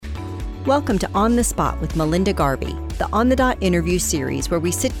Welcome to On the Spot with Melinda Garvey, the On the Dot interview series where we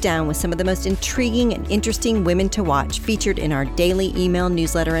sit down with some of the most intriguing and interesting women to watch featured in our daily email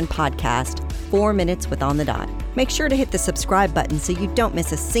newsletter and podcast, 4 Minutes with On the Dot. Make sure to hit the subscribe button so you don't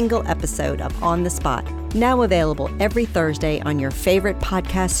miss a single episode of On the Spot, now available every Thursday on your favorite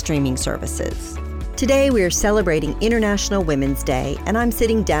podcast streaming services. Today we are celebrating International Women's Day, and I'm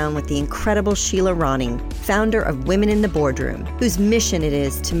sitting down with the incredible Sheila Ronning, founder of Women in the Boardroom, whose mission it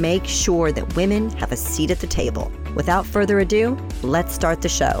is to make sure that women have a seat at the table. Without further ado, let's start the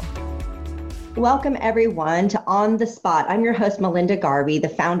show. Welcome everyone to On the Spot. I'm your host, Melinda Garvey, the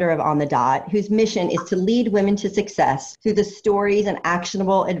founder of On the Dot, whose mission is to lead women to success through the stories and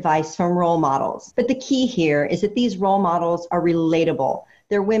actionable advice from role models. But the key here is that these role models are relatable.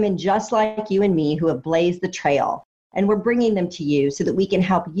 They're women just like you and me who have blazed the trail, and we're bringing them to you so that we can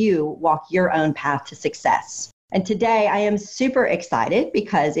help you walk your own path to success. And today I am super excited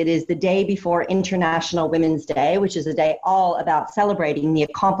because it is the day before International Women's Day, which is a day all about celebrating the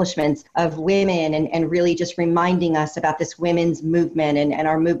accomplishments of women and really just reminding us about this women's movement and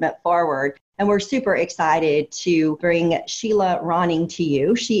our movement forward. And we're super excited to bring Sheila Ronning to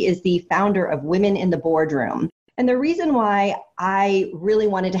you. She is the founder of Women in the Boardroom. And the reason why I really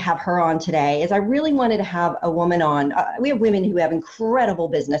wanted to have her on today is I really wanted to have a woman on. We have women who have incredible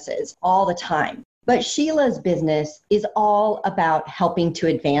businesses all the time. But Sheila's business is all about helping to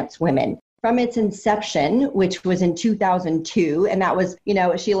advance women. From its inception, which was in 2002, and that was,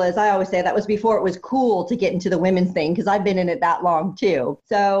 Sheila, as I always say, that was before it was cool to get into the women's thing, because I've been in it that long too.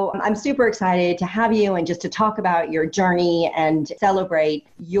 So I'm super excited to have you and just to talk about your journey and celebrate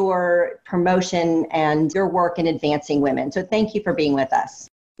your promotion and your work in advancing women. So thank you for being with us.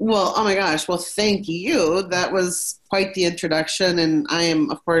 Well, oh my gosh. Well, thank you. That was quite the introduction. And I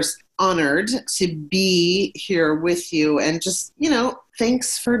am, of course, honored to be here with you. And just,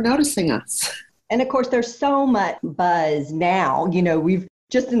 thanks for noticing us. And of course, there's so much buzz now. We've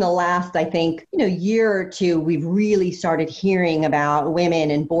just in the last, I think, year or two, we've really started hearing about women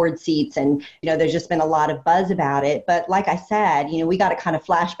in board seats. And, there's just been a lot of buzz about it. But like I said, we got to kind of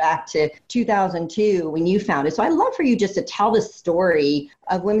flash back to 2002 when you found it. So I'd love for you just to tell the story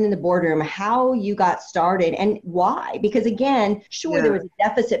of Women in the Boardroom, how you got started and why. Because again, sure, there was a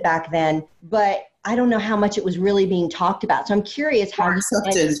deficit back then, but I don't know how much it was really being talked about. So I'm curious how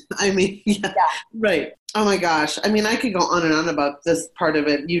accepted. Right. Oh my gosh. I could go on and on about this part of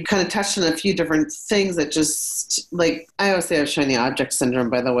it. You kind of touched on a few different things that just I always say I have shiny object syndrome,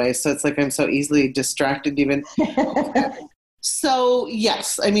 by the way. So it's like I'm so easily distracted even. So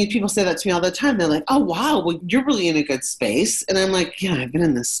yes, people say that to me all the time. They're like, oh, wow, well, you're really in a good space. And I'm like, yeah, I've been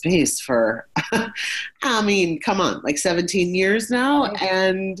in this space for, come on, 17 years now.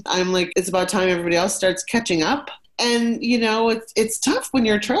 And I'm like, it's about time everybody else starts catching up. And, it's tough when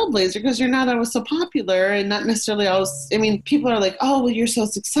you're a trailblazer because you're not always so popular and not necessarily always, people are like, oh, well, you're so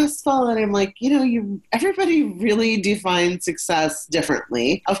successful. And I'm like, everybody really defines success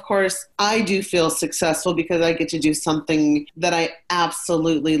differently. Of course, I do feel successful because I get to do something that I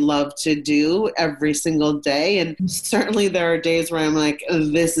absolutely love to do every single day. And certainly there are days where I'm like,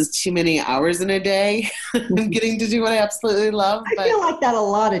 this is too many hours in a day. I'm getting to do what I absolutely love. I feel like that a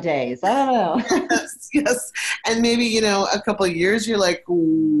lot of days. I don't know. Yes. And maybe, a couple of years, you're like,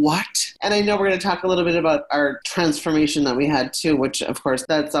 what? And I know we're going to talk a little bit about our transformation that we had too, which of course,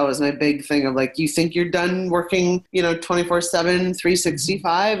 that's always my big thing of you think you're done working, 24/7,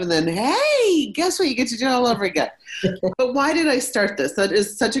 365. And then, hey, guess what? You get to do it all over again. But why did I start this? That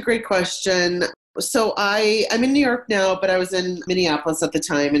is such a great question. So I'm in New York now, but I was in Minneapolis at the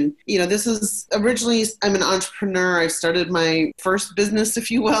time. And, this is originally, I'm an entrepreneur. I started my first business,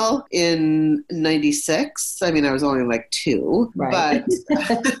 if you will, in 96. I was only 2, right.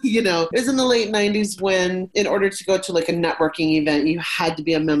 But, it was in the late 90s when in order to go to a networking event, you had to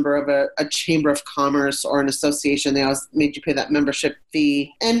be a member of a chamber of commerce or an association. They always made you pay that membership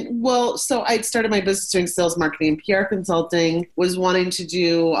fee. And so I'd started my business doing sales, marketing, and PR consulting, was wanting to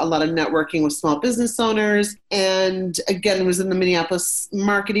do a lot of networking with small business owners. And again, it was in the Minneapolis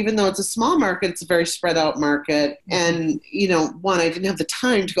market. Even though it's a small market, it's a very spread out market. And, I didn't have the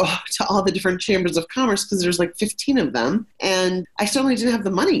time to go to all the different chambers of commerce because there's 15 of them. And I certainly didn't have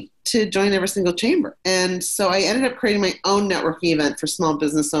the money to join every single chamber. And so I ended up creating my own networking event for small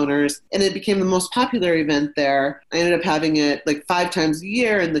business owners. And it became the most popular event there. I ended up having it 5 times a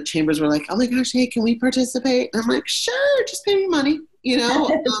year. And the chambers were like, oh my gosh, hey, can we participate? And I'm like, sure, just pay me money. you know?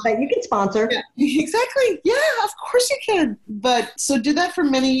 But you can sponsor. Yeah, exactly. Yeah, of course you can. But so did that for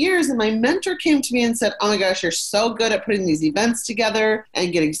many years. And my mentor came to me and said, oh my gosh, you're so good at putting these events together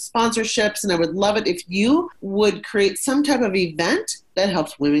and getting sponsorships. And I would love it if you would create some type of event that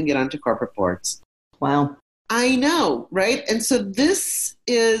helps women get onto corporate boards. Wow. I know, right? And so this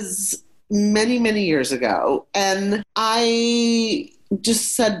is many, many years ago. And I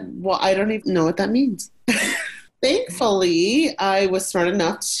just said, well, I don't even know what that means. Thankfully, I was smart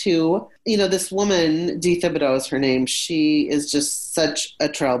enough to, this woman, Dee Thibodeau is her name. She is just such a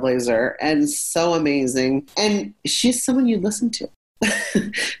trailblazer and so amazing. And she's someone you listen to.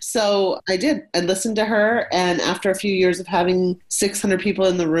 So I did. I listened to her. And after a few years of having 600 people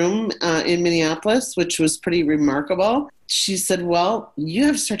in the room in Minneapolis, which was pretty remarkable, she said, well, you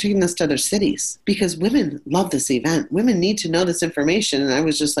have to start taking this to other cities because women love this event. Women need to know this information. And I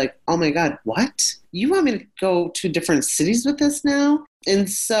was just like, oh my God, what? You want me to go to different cities with this now? And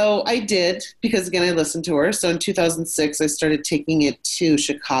so I did, because again, I listened to her. So in 2006, I started taking it to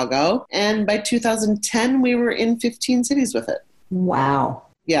Chicago. And by 2010, we were in 15 cities with it. Wow.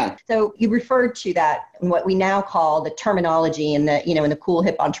 Yeah. So you referred to that, what we now call the terminology in the, in the cool,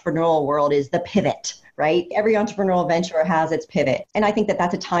 hip entrepreneurial world is the pivot, right? Every entrepreneurial venture has its pivot. And I think that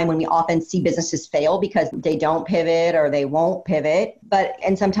that's a time when we often see businesses fail because they don't pivot or they won't pivot.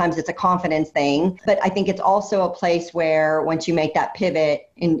 And sometimes it's a confidence thing. But I think it's also a place where once you make that pivot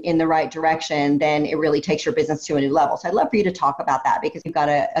in the right direction, then it really takes your business to a new level. So I'd love for you to talk about that because you've got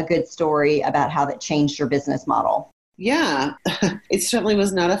a good story about how that changed your business model. Yeah, it certainly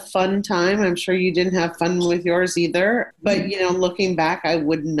was not a fun time. I'm sure you didn't have fun with yours either. But, looking back, I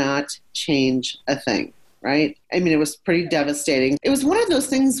would not change a thing, right? I mean, it was pretty devastating. It was one of those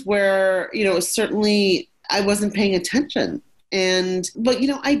things where, it was certainly, I wasn't paying attention. But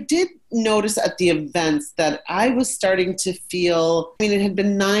I did notice at the events that I was starting to feel, it had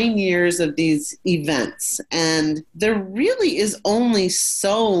been 9 years of these events, and there really is only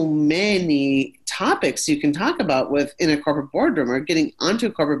so many topics you can talk about in a corporate boardroom or getting onto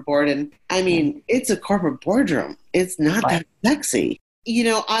a corporate board. And it's a corporate boardroom. It's not that sexy.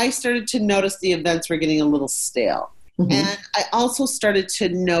 I started to notice the events were getting a little stale. Mm-hmm. And I also started to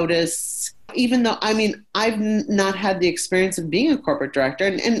notice, even though, I've not had the experience of being a corporate director,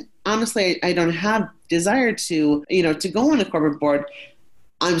 and honestly, I don't have desire to go on a corporate board.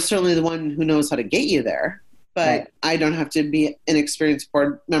 I'm certainly the one who knows how to get you there, but right. I don't have to be an experienced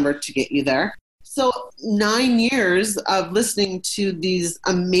board member to get you there. So 9 years of listening to these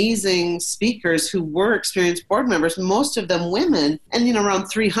amazing speakers who were experienced board members, most of them women, and around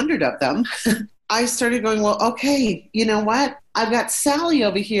 300 of them, I started going, well, okay, you know what? I've got Sally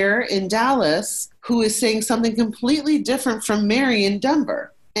over here in Dallas who is saying something completely different from Mary in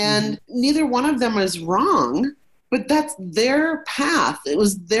Denver. And neither one of them is wrong, but that's their path. It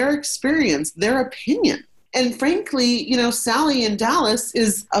was their experience, their opinion. And frankly, Sally in Dallas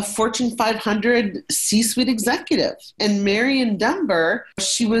is a Fortune 500 C-suite executive. And Mary in Denver,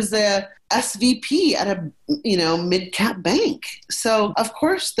 she was a SVP at a, mid-cap bank. So of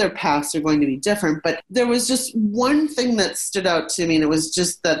course their paths are going to be different, but there was just one thing that stood out to me, and it was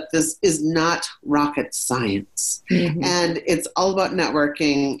just that this is not rocket science. Mm-hmm. And it's all about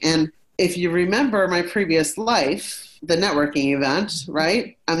networking. And if you remember my previous life, the networking event,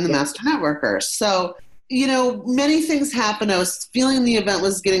 right? I'm the master networker. So many things happened. I was feeling the event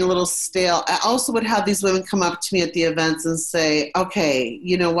was getting a little stale. I also would have these women come up to me at the events and say, okay,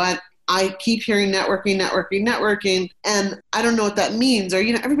 you know what? I keep hearing networking, and I don't know what that means. Or,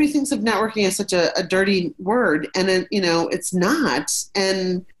 everybody thinks of networking as such a dirty word, and it's not.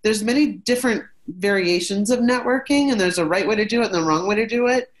 And there's many different variations of networking, and there's a right way to do it and the wrong way to do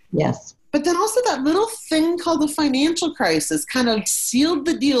it. Yes. But then also that little thing called the financial crisis kind of sealed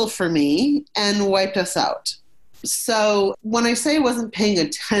the deal for me and wiped us out. So when I say I wasn't paying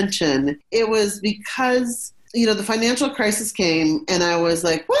attention, it was because, the financial crisis came and I was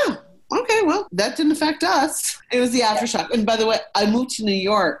like, well, okay, well, that didn't affect us. It was the aftershock. And by the way, I moved to New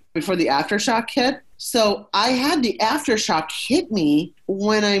York before the aftershock hit. So I had the aftershock hit me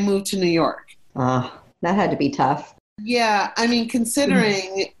when I moved to New York. That had to be tough. Yeah,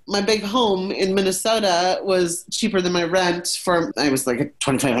 considering my big home in Minnesota was cheaper than my rent I was like a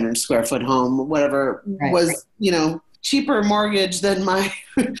 2,500 square foot home, whatever was, cheaper mortgage than my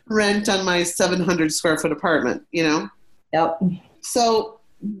rent on my 700 square foot apartment, Yep. So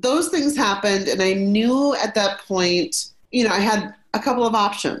those things happened, and I knew at that point, I had a couple of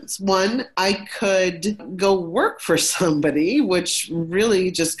options. One, I could go work for somebody, which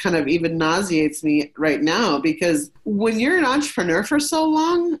really just kind of even nauseates me right now, because when you're an entrepreneur for so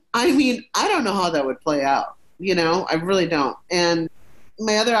long, I don't know how that would play out, I really don't. And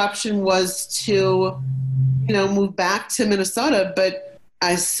my other option was to, move back to Minnesota, but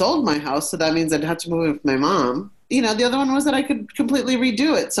I sold my house. So that means I'd have to move with my mom. The other one was that I could completely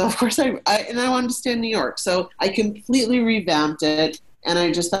redo it. So of course I wanted to stay in New York. So I completely revamped it. And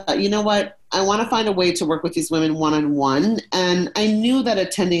I just thought, you know what? I want to find a way to work with these women one-on-one. And I knew that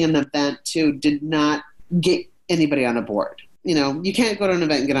attending an event too did not get anybody on a board. You can't go to an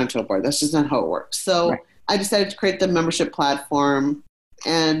event and get onto a board. That's just not how it works. So I decided to create the membership platform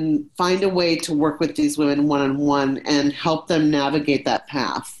and find a way to work with these women one-on-one and help them navigate that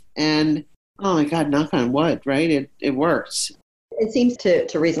path. And oh my God, knock on wood, right? It worked. It seems to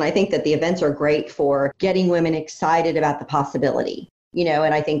reason. I think that the events are great for getting women excited about the possibility.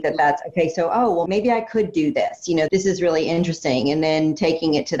 And I think that that's okay. So, well, maybe I could do this. This is really interesting. And then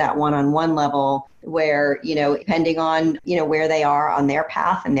taking it to that one-on-one level where, depending on, where they are on their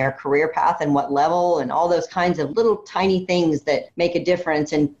path and their career path and what level and all those kinds of little tiny things that make a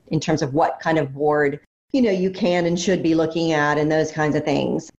difference in terms of what kind of board, you can and should be looking at and those kinds of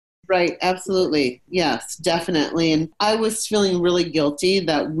things. Right. Absolutely. Yes, definitely. And I was feeling really guilty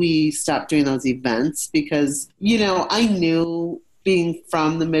that we stopped doing those events because, I knew, being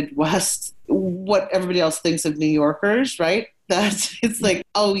from the Midwest, what everybody else thinks of New Yorkers, right? That it's like,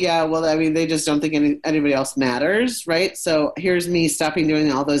 oh yeah, well, they just don't think anybody else matters, right? So here's me stopping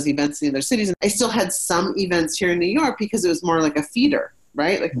doing all those events in other cities. And I still had some events here in New York because it was more like a feeder,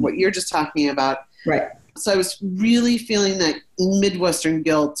 right? Like what you're just talking about. Right. So I was really feeling that Midwestern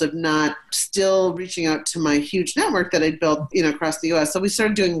guilt of not still reaching out to my huge network that I'd built, across the U.S. So we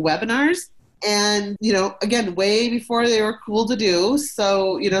started doing webinars. And, again, way before they were cool to do.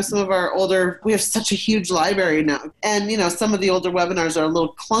 So, some of our we have such a huge library now. And, some of the older webinars are a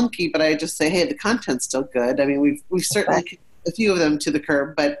little clunky, but I just say, hey, the content's still good. We've certainly kicked a few of them to the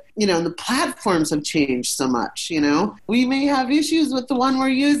curb, but, the platforms have changed so much, We may have issues with the one we're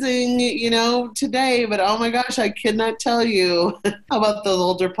using, today, but oh my gosh, I cannot tell you about those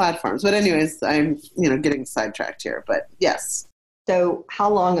older platforms. But anyways, I'm, getting sidetracked here, but yes. So how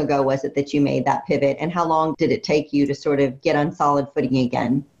long ago was it that you made that pivot and how long did it take you to sort of get on solid footing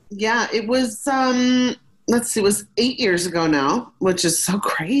again? Yeah, it was, it was 8 years ago now, which is so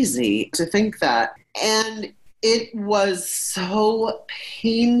crazy to think that. And it was so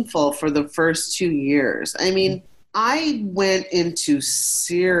painful for the first 2 years. I went into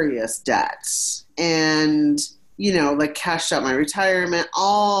serious debts and cashed out my retirement,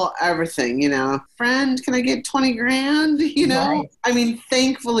 everything, friend, can I get 20 grand? Right.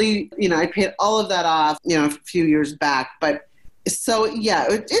 Thankfully, I paid all of that off, a few years back. But so, yeah,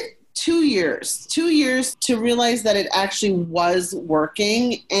 it 2 years to realize that it actually was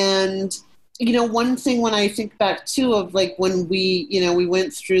working. And, one thing when I think back too of like when we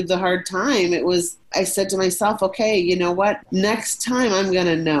went through the hard time, I said to myself, okay, you know what, next time I'm going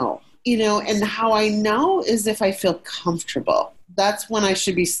to know. And how I know is if I feel comfortable. That's when I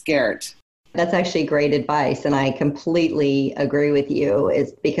should be scared. That's actually great advice. And I completely agree with you.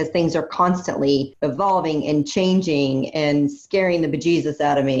 It's because things are constantly evolving and changing and scaring the bejesus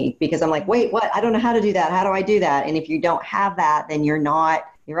out of me because I'm like, wait, what? I don't know how to do that. How do I do that? And if you don't have that, then you're right.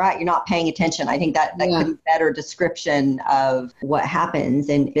 You're not paying attention. I think that could be a better description of what happens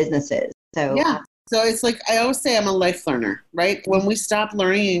in businesses. So yeah. So it's like, I always say I'm a life learner, right? When we stop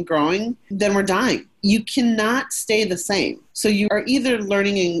learning and growing, then we're dying. You cannot stay the same. So you are either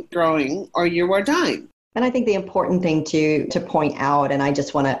learning and growing or you are dying. And I think the important thing to point out, and I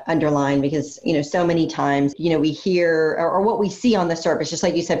just want to underline because, so many times, we hear or what we see on the surface, just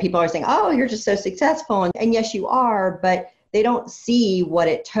like you said, people are saying, oh, you're just so successful. And yes, you are, but they don't see what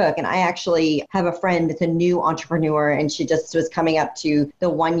it took. And I actually have a friend that's a new entrepreneur and she just was coming up to the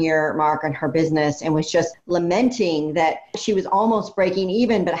 1 year mark on her business and was just lamenting that she was almost breaking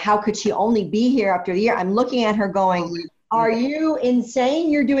even, but how could she only be here after the year? I'm looking at her going, are you insane?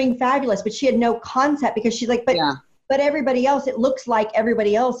 You're doing fabulous. But she had no concept because she's like, but everybody else, it looks like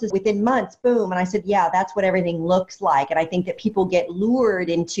everybody else is within months, boom. And I said, yeah, that's what everything looks like. And I think that people get lured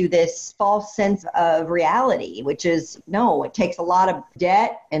into this false sense of reality, which is, no, it takes a lot of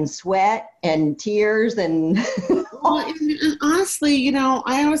debt and sweat and tears and... Well, and honestly,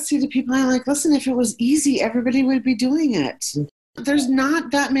 I always say to people, I'm like, listen, if it was easy, everybody would be doing it. There's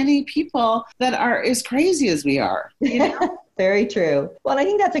not that many people that are as crazy as we are. Very true. Well, I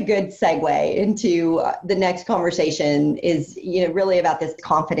think that's a good segue into the next conversation is, really about this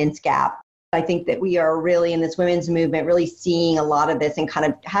confidence gap. I think that we are really in this women's movement, really seeing a lot of this and kind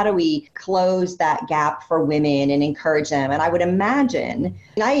of how do we close that gap for women and encourage them? And I would imagine,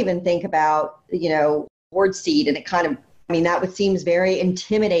 and I even think about, word seed, and it kind of I mean, that seems very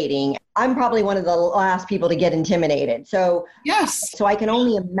intimidating. I'm probably one of the last people to get intimidated. Yes. So I can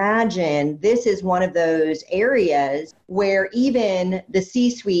only imagine this is one of those areas where even the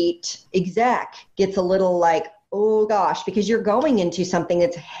C-suite exec gets a little like, oh gosh, because you're going into something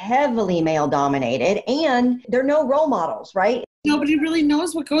that's heavily male dominated and there are no role models, right? Nobody really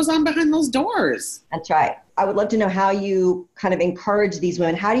knows what goes on behind those doors. That's right. I would love to know how you kind of encourage these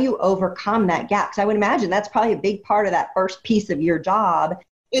women. How do you overcome that gap? Because I would imagine that's probably a big part of that first piece of your job.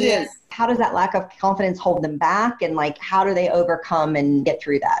 It is. How does that lack of confidence hold them back? And like, how do they overcome and get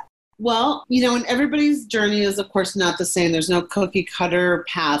through that? Well, and everybody's journey is, of course, not the same. There's no cookie cutter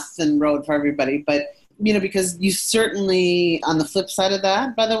path and road for everybody. But, because you certainly, on the flip side of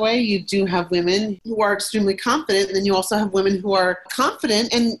that, by the way, you do have women who are extremely confident. And then you also have women who are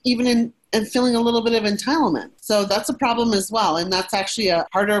confident and even and feeling a little bit of entitlement. So that's a problem as well. And that's actually a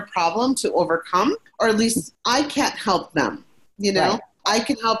harder problem to overcome, or at least I can't help them, Right. I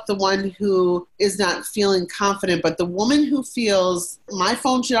can help the one who is not feeling confident, but the woman who feels my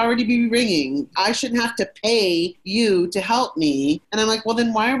phone should already be ringing, I shouldn't have to pay you to help me. And I'm like, well,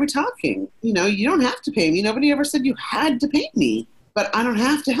 then why are we talking? You don't have to pay me. Nobody ever said you had to pay me, but I don't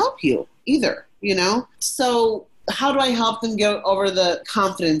have to help you either, So how do I help them get over the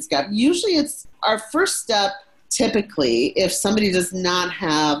confidence gap? Usually it's our first step, typically, if somebody does not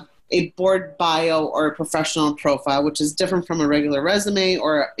have a board bio or a professional profile, which is different from a regular resume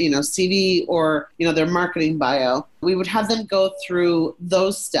or, CV or, their marketing bio. We would have them go through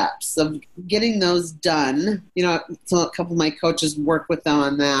those steps of getting those done. So a couple of my coaches work with them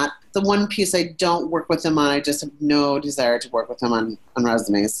on that. The one piece I don't work with them on, I just have no desire to work with them on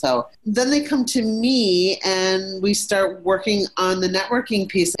resumes. So then they come to me and we start working on the networking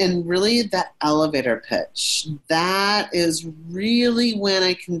piece and really that elevator pitch. That is really when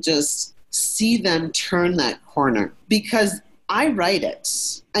I can just see them turn that corner because I write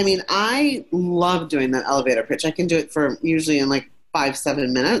it. I mean, I love doing that elevator pitch. I can do it for usually in like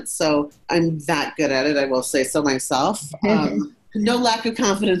 5-7 minutes. So I'm that good at it. I will say so myself. No lack of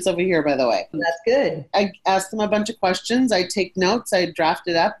confidence over here, by the way. That's good. I ask them a bunch of questions. I take notes. I draft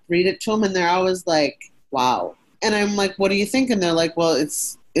it up, read it to them, and they're always like, wow. And I'm like, what do you think? And they're like, well,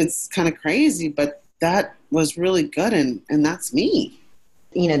 it's kind of crazy, but that was really good, and that's me.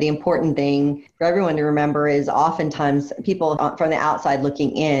 The important thing for everyone to remember is oftentimes people from the outside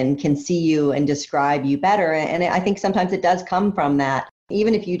looking in can see you and describe you better. And I think sometimes it does come from that.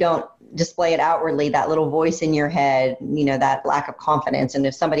 Even if you don't display it outwardly, that little voice in your head, that lack of confidence. And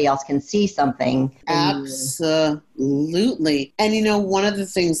if somebody else can see something. Absolutely. And one of the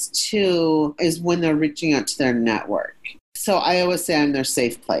things too is when they're reaching out to their network. So I always say I'm their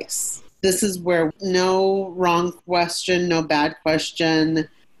safe place. This is where no wrong question, no bad question.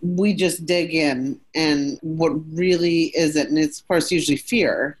 We just dig in and what really is it? And it's of course usually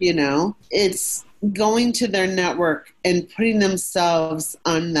fear, it's going to their network and putting themselves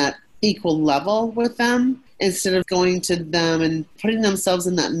on that equal level with them instead of going to them and putting themselves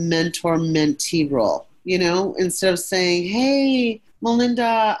in that mentor-mentee role, instead of saying, hey,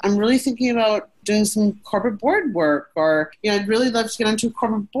 Melinda, I'm really thinking about doing some corporate board work, or, I'd really love to get onto a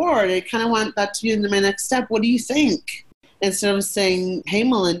corporate board. I kind of want that to be my next step. What do you think? Instead of saying, hey,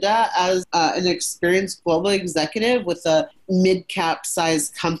 Melinda, as an experienced global executive with a mid-cap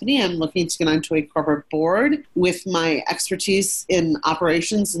sized company, I'm looking to get onto a corporate board with my expertise in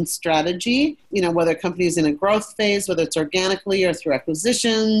operations and strategy, whether a company is in a growth phase, whether it's organically or through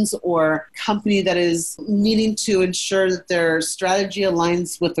acquisitions, or a company that is needing to ensure that their strategy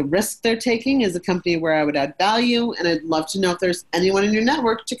aligns with the risk they're taking is a company where I would add value. And I'd love to know if there's anyone in your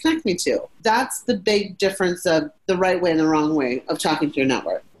network to connect me to. That's the big difference of the right way and the wrong way of talking to your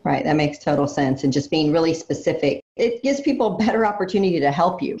network. Right. That makes total sense. And just being really specific, it gives people a better opportunity to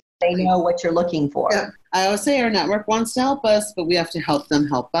help you. They know what you're looking for. Yeah. I always say our network wants to help us, but we have to help them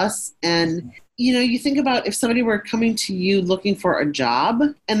help us. And, you think about if somebody were coming to you looking for a job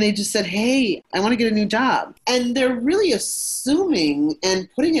and they just said, hey, I want to get a new job. And they're really assuming and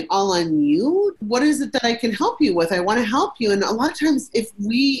putting it all on you. What is it that I can help you with? I want to help you. And a lot of times if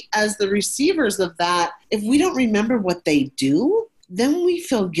we, as the receivers of that, if we don't remember what they do, then we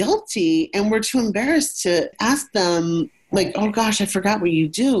feel guilty and we're too embarrassed to ask them like, oh gosh, I forgot what you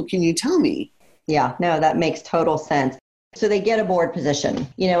do. Can you tell me? Yeah, no, that makes total sense. So they get a board position,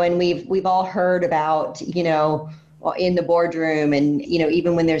 and we've all heard about, in the boardroom and,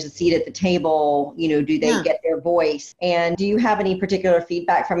 even when there's a seat at the table, do they get their voice? And do you have any particular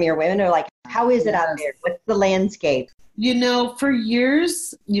feedback from your women or like, how is it out there? What's the landscape? For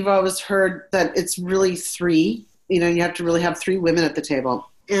years, you've always heard that it's really three. You have to really have 3 women at the table.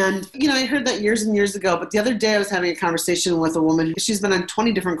 And, I heard that years and years ago, but the other day I was having a conversation with a woman. She's been on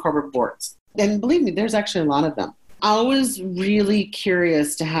 20 different corporate boards. And believe me, there's actually a lot of them. I was really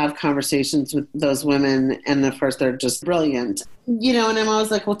curious to have conversations with those women. And of course, they're just brilliant. And I'm always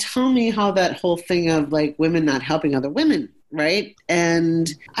like, well, tell me how that whole thing of like women not helping other women, right?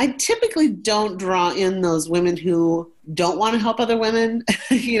 And I typically don't draw in those women who don't want to help other women.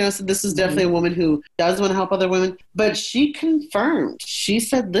 So this is definitely a woman who does want to help other women. But she confirmed, she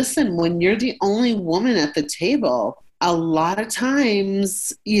said, listen, when you're the only woman at the table, a lot of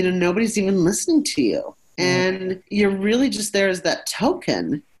times, nobody's even listening to you. And you're really just there as that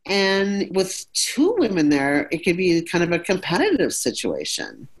token. And with two women there, it could be kind of a competitive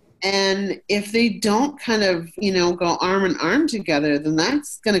situation. And if they don't kind of, go arm in arm together, then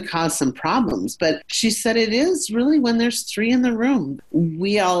that's going to cause some problems. But she said it is really when there's three in the room,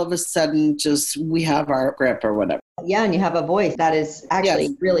 we all of a sudden we have our grip or whatever. Yeah, and you have a voice. That is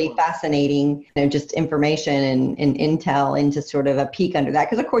actually really fascinating, just information and intel into sort of a peek under that.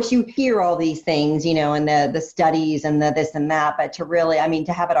 Because, of course, you hear all these things, and the studies and the this and that. But to really,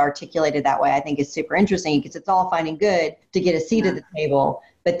 to have it articulated that way, I think is super interesting because it's all fine and good to get a seat at the table.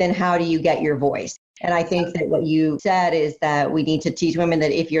 But then how do you get your voice? And I think that what you said is that we need to teach women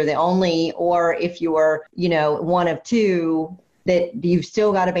that if you're the only or if you're, one of two, that you've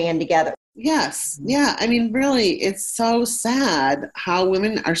still got to band together. Yes. Yeah. Really, it's so sad how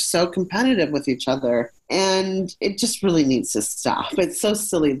women are so competitive with each other. And it just really needs to stop. It's so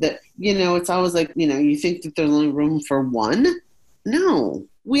silly that, it's always like, you think that there's only room for one. No,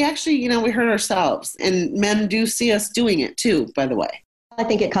 we actually, we hurt ourselves. And men do see us doing it too, by the way. I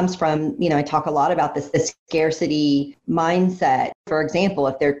think it comes from, I talk a lot about this scarcity mindset. For example,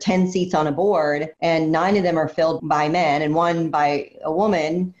 if there are 10 seats on a board and 9 of them are filled by men and 1 by a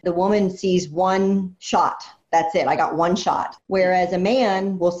woman, the woman sees one shot. That's it. I got one shot. Whereas a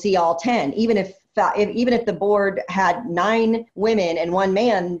man will see all 10. Even if the board had 9 women and 1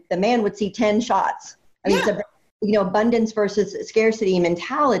 man, the man would see 10 shots. It's a abundance versus scarcity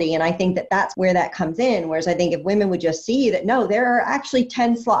mentality. And I think that that's where that comes in. Whereas I think if women would just see that, no, there are actually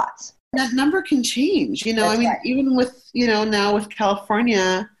 10 slots. That number can change, right. Even with, now with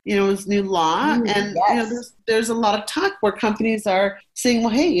California, this new law and, there's a lot of talk where companies are saying,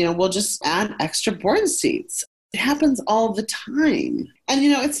 well, hey, we'll just add extra board seats. It happens all the time. And,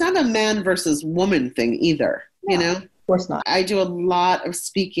 it's not a man versus woman thing either, Of course not. I do a lot of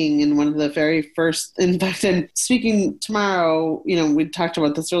speaking in one of the very first, in fact, I'm speaking tomorrow, we talked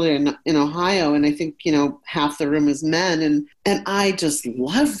about this earlier in Ohio, and I think, half the room is men. And I just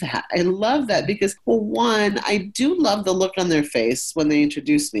love that. I love that because, well, one, I do love the look on their face when they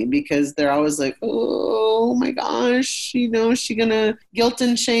introduce me because they're always like, oh my gosh, she going to guilt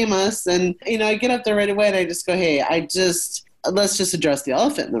and shame us. And, I get up there right away and I just go, hey, let's just address the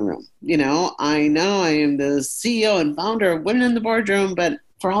elephant in the room. I know I am the CEO and founder of Women in the Boardroom, but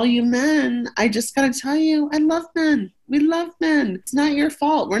for all you men, I just got to tell you, I love men. We love men. It's not your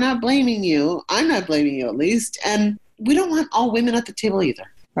fault. We're not blaming you. I'm not blaming you, at least. And we don't want all women at the table either.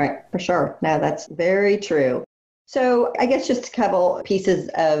 Right, for sure. No, that's very true. So I guess just a couple pieces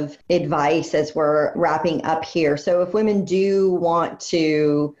of advice as we're wrapping up here. So if women do want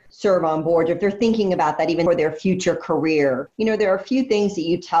to serve on board, if they're thinking about that even for their future career, there are a few things that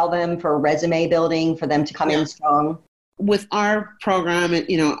you tell them for resume building for them to come in strong. With our program,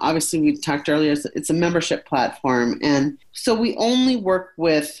 obviously we talked earlier, it's a membership platform. And so we only work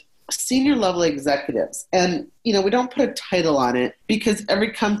with senior level executives. And, we don't put a title on it because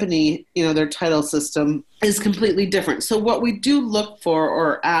every company, their title system is completely different. So what we do look for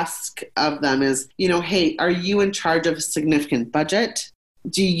or ask of them is, hey, are you in charge of a significant budget?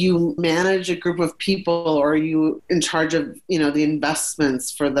 Do you manage a group of people or are you in charge of, the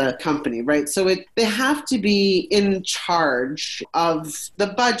investments for the company, right? So they have to be in charge of the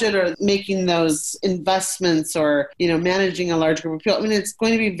budget or making those investments or, managing a large group of people. It's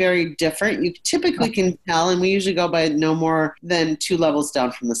going to be very different. You typically can tell, and we usually go by no more than 2 levels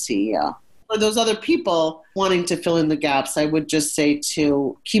down from the CEO. For those other people wanting to fill in the gaps, I would just say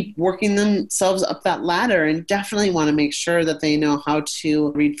to keep working themselves up that ladder and definitely want to make sure that they know how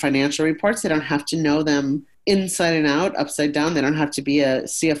to read financial reports. They don't have to know them inside and out, upside down. They don't have to be a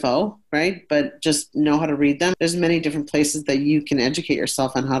CFO, right? But just know how to read them. There's many different places that you can educate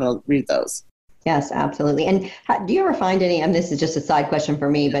yourself on how to read those. Yes, absolutely. And do you ever find any, and this is just a side question for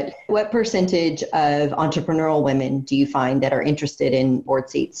me, but what percentage of entrepreneurial women do you find that are interested in board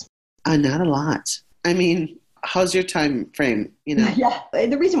seats? Not a lot. How's your time frame? Yeah.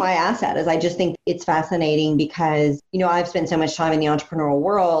 The reason why I ask that is I just think it's fascinating because, I've spent so much time in the entrepreneurial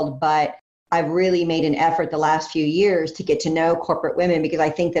world, but I've really made an effort the last few years to get to know corporate women because I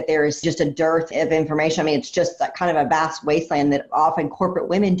think that there is just a dearth of information. I mean, it's just kind of a vast wasteland that often corporate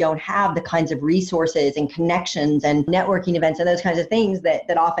women don't have the kinds of resources and connections and networking events and those kinds of things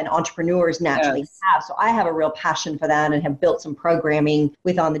that often entrepreneurs naturally have. So I have a real passion for that and have built some programming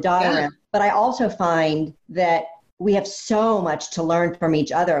with On the Dot around. But I also find that we have so much to learn from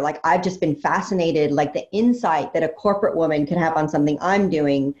each other. Like I've just been fascinated, like the insight that a corporate woman can have on something I'm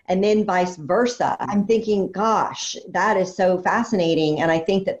doing and then vice versa. I'm thinking, gosh, that is so fascinating. And I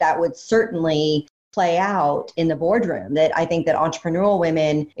think that would certainly play out in the boardroom, that I think that entrepreneurial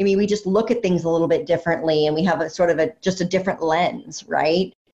women, I mean, we just look at things a little bit differently and we have a sort of just a different lens,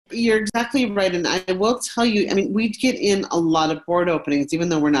 right? You're exactly right. And I will tell you, I mean, we get in a lot of board openings, even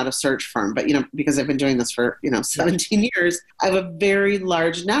though we're not a search firm, but, because I've been doing this for, 17 years, I have a very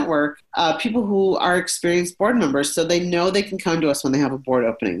large network of people who are experienced board members. So they know they can come to us when they have a board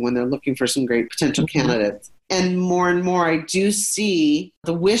opening, when they're looking for some great potential candidates. And more, I do see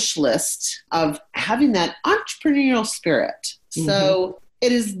the wish list of having that entrepreneurial spirit. So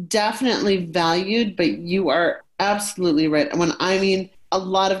it is definitely valued, but you are absolutely right. And a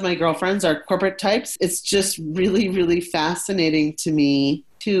lot of my girlfriends are corporate types. It's just really, really fascinating to me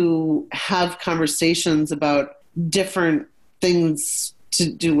to have conversations about different things to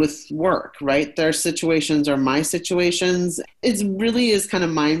do with work, right? Their situations are my situations. It really is kind of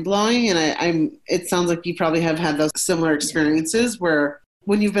mind-blowing. And it sounds like you probably have had those similar experiences where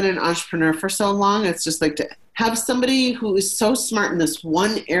when you've been an entrepreneur for so long, it's just like to have somebody who is so smart in this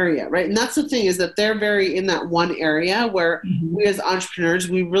one area, right? And that's the thing, is that they're very in that one area where we as entrepreneurs,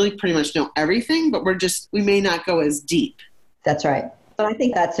 we really pretty much know everything, but we may not go as deep. That's right. But I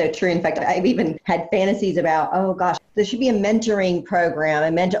think that's so true. In fact, I've even had fantasies about, oh gosh, there should be a mentoring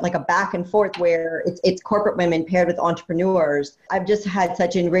program, like a back and forth where it's corporate women paired with entrepreneurs. I've just had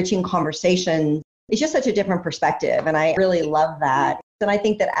such enriching conversations. It's just such a different perspective. And I really love that. And I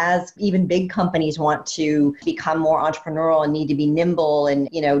think that as even big companies want to become more entrepreneurial and need to be nimble and,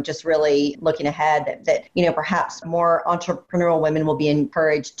 just really looking ahead, that perhaps more entrepreneurial women will be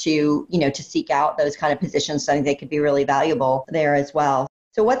encouraged to seek out those kind of positions. So I think they could be really valuable there as well.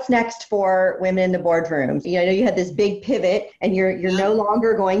 So what's next for women in the boardroom? I know you had this big pivot and you're no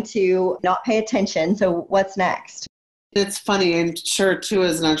longer going to not pay attention. So what's next? It's funny, and sure too,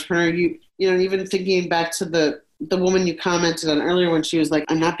 as an entrepreneur, even thinking back to the woman you commented on earlier when she was like,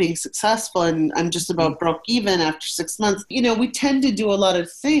 I'm not being successful and I'm just about broke even after 6 months. We tend to do a lot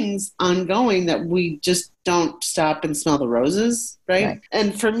of things ongoing that we just don't stop and smell the roses, right?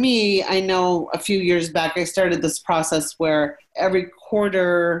 And for me, I know a few years back, I started this process where every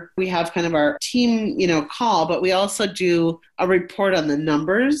quarter we have kind of our team, call, but we also do a report on the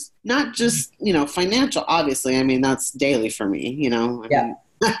numbers, not just, financial, obviously. I mean, that's daily for me,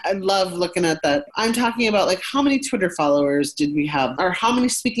 I love looking at that. I'm talking about like how many Twitter followers did we have, or how many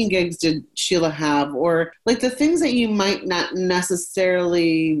speaking gigs did Sheila have, or like the things that you might not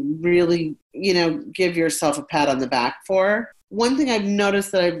necessarily really, give yourself a pat on the back for. One thing I've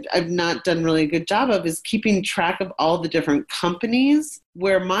noticed that I've not done really a good job of is keeping track of all the different companies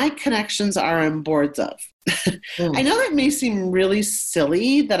where my connections are on boards of. I know that may seem really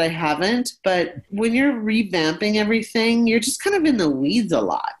silly that I haven't, but when you're revamping everything, you're just kind of in the weeds a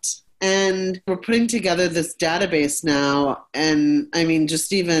lot. And we're putting together this database now. And I mean,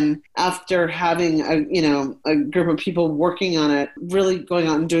 just even after having a group of people working on it, really going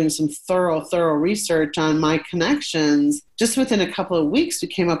out and doing some thorough research on my connections, just within a couple of weeks, we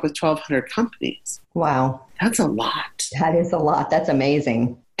came up with 1,200 companies. Wow. That's a lot. That is a lot. That's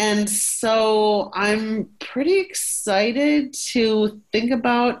amazing. And so I'm pretty excited to think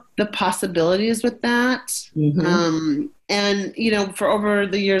about the possibilities with that. And, for over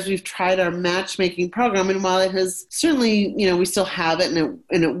the years, we've tried our matchmaking program. And while it has certainly, we still have it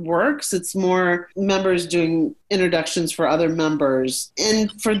and it works, it's more members doing introductions for other members.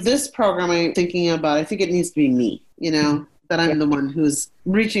 And for this program, I think it needs to be me, that I'm the one who's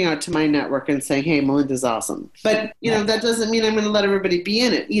reaching out to my network and saying, hey, Melinda's awesome. But, that doesn't mean I'm going to let everybody be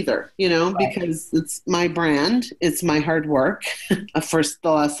in it either, because it's my brand. It's my hard work for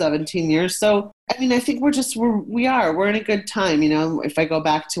the last 17 years. So, I mean, I think we're in a good time. If I go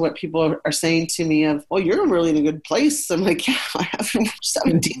back to what people are saying to me of, well, you're really in a good place. I'm like, yeah, I have been for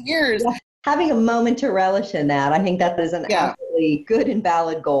 17 years. Yeah. Having a moment to relish in that, I think that is an absolutely good and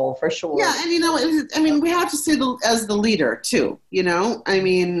valid goal for sure. Yeah, and we have to say as the leader too. I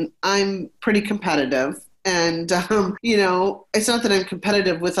mean, I'm pretty competitive, And, it's not that I'm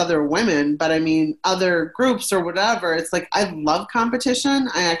competitive with other women, but I mean, other groups or whatever. It's like, I love competition.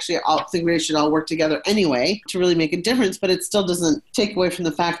 I think we should all work together anyway to really make a difference, but it still doesn't take away from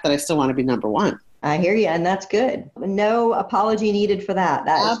the fact that I still want to be number one. I hear you, and that's good. No apology needed for that.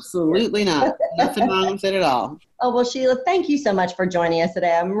 Absolutely not. Nothing wrong with it at all. Oh, well, Sheila, thank you so much for joining us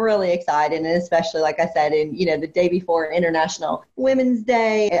today. I'm really excited, and especially, like I said, in the day before International Women's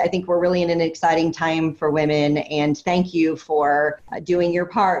Day, I think we're really in an exciting time for women, and thank you for doing your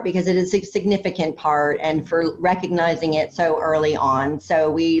part, because it is a significant part, and for recognizing it so early on.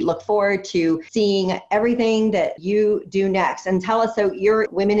 So we look forward to seeing everything that you do next. And tell us, so you're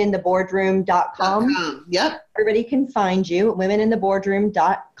womenintheboardroom.com. Yep. Everybody can find you at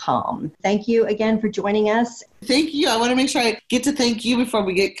womenintheboardroom.com. Thank you again for joining us. Thank you. I want to make sure I get to thank you before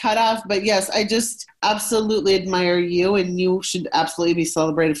we get cut off. But yes, I just absolutely admire you, and you should absolutely be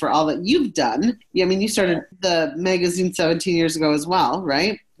celebrated for all that you've done. I mean, you started the magazine 17 years ago as well,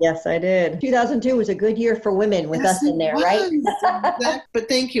 right? Yes, I did. 2002 was a good year for women with us in there, right? But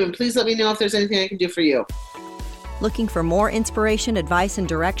thank you. And please let me know if there's anything I can do for you. Looking for more inspiration, advice, and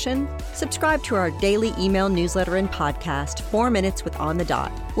direction? Subscribe to our daily email newsletter and podcast, 4 Minutes with On the Dot,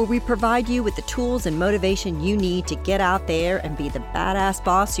 where we provide you with the tools and motivation you need to get out there and be the badass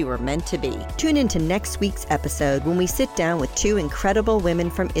boss you were meant to be. Tune into next week's episode when we sit down with two incredible women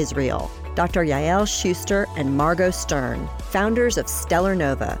from Israel, Dr. Yael Schuster and Margot Stern, founders of Stellar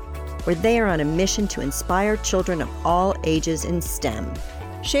Nova, where they are on a mission to inspire children of all ages in STEM.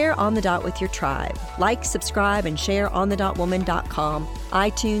 Share On the Dot with your tribe. Like, subscribe, and share onthedotwoman.com,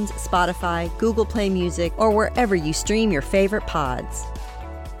 iTunes, Spotify, Google Play Music, or wherever you stream your favorite pods.